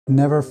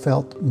Never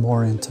felt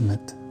more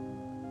intimate.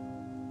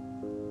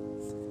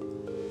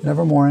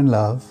 Never more in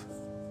love,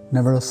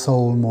 never a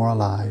soul more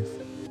alive.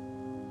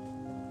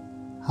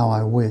 How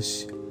I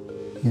wish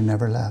you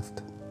never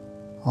left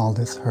all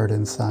this hurt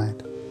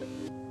inside.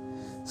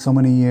 So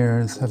many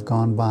years have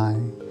gone by,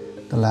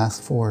 the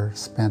last 4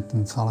 spent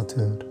in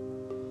solitude.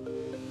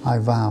 I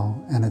vow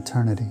an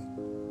eternity.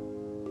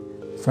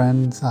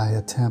 Friends I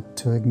attempt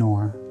to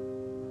ignore,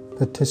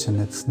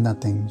 petition it's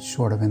nothing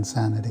short of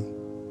insanity.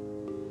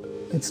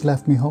 It's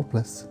left me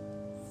hopeless,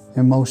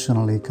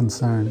 emotionally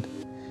concerned,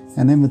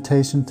 an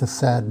invitation to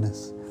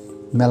sadness,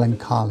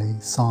 melancholy,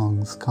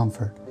 songs,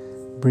 comfort,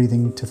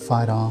 breathing to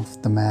fight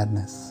off the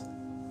madness.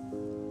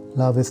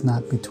 Love is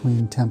not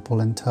between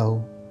temple and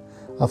toe,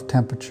 of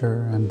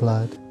temperature and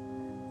blood.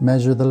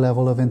 Measure the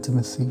level of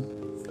intimacy,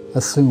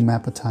 assume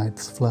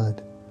appetites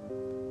flood.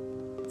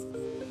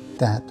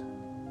 That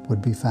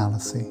would be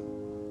fallacy.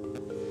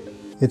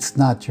 It's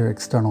not your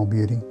external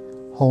beauty.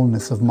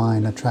 Wholeness of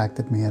mind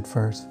attracted me at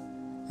first.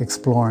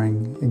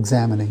 Exploring,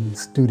 examining,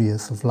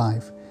 studious of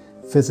life,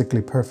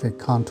 physically perfect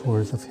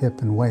contours of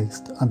hip and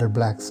waist, under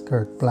black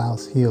skirt,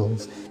 blouse,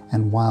 heels,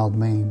 and wild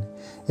mane.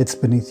 It's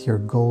beneath your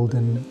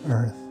golden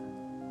earth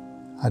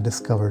I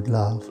discovered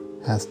love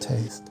has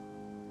taste.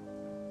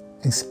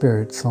 A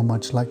spirit so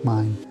much like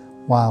mine,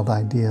 wild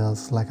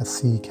ideas like a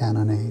sea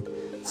cannonade,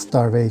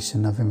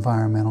 starvation of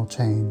environmental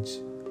change,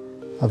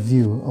 a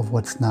view of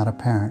what's not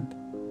apparent,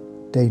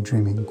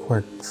 daydreaming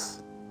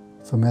quirks,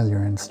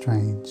 familiar and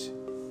strange.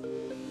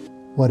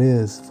 What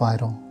is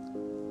vital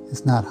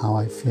is not how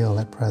I feel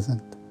at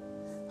present.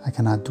 I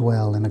cannot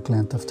dwell in a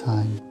glint of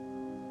time.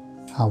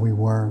 How we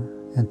were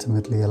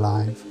intimately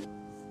alive,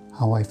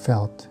 how I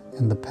felt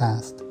in the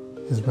past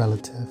is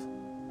relative,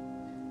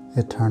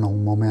 eternal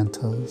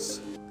mementos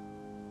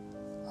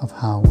of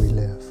how we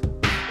live.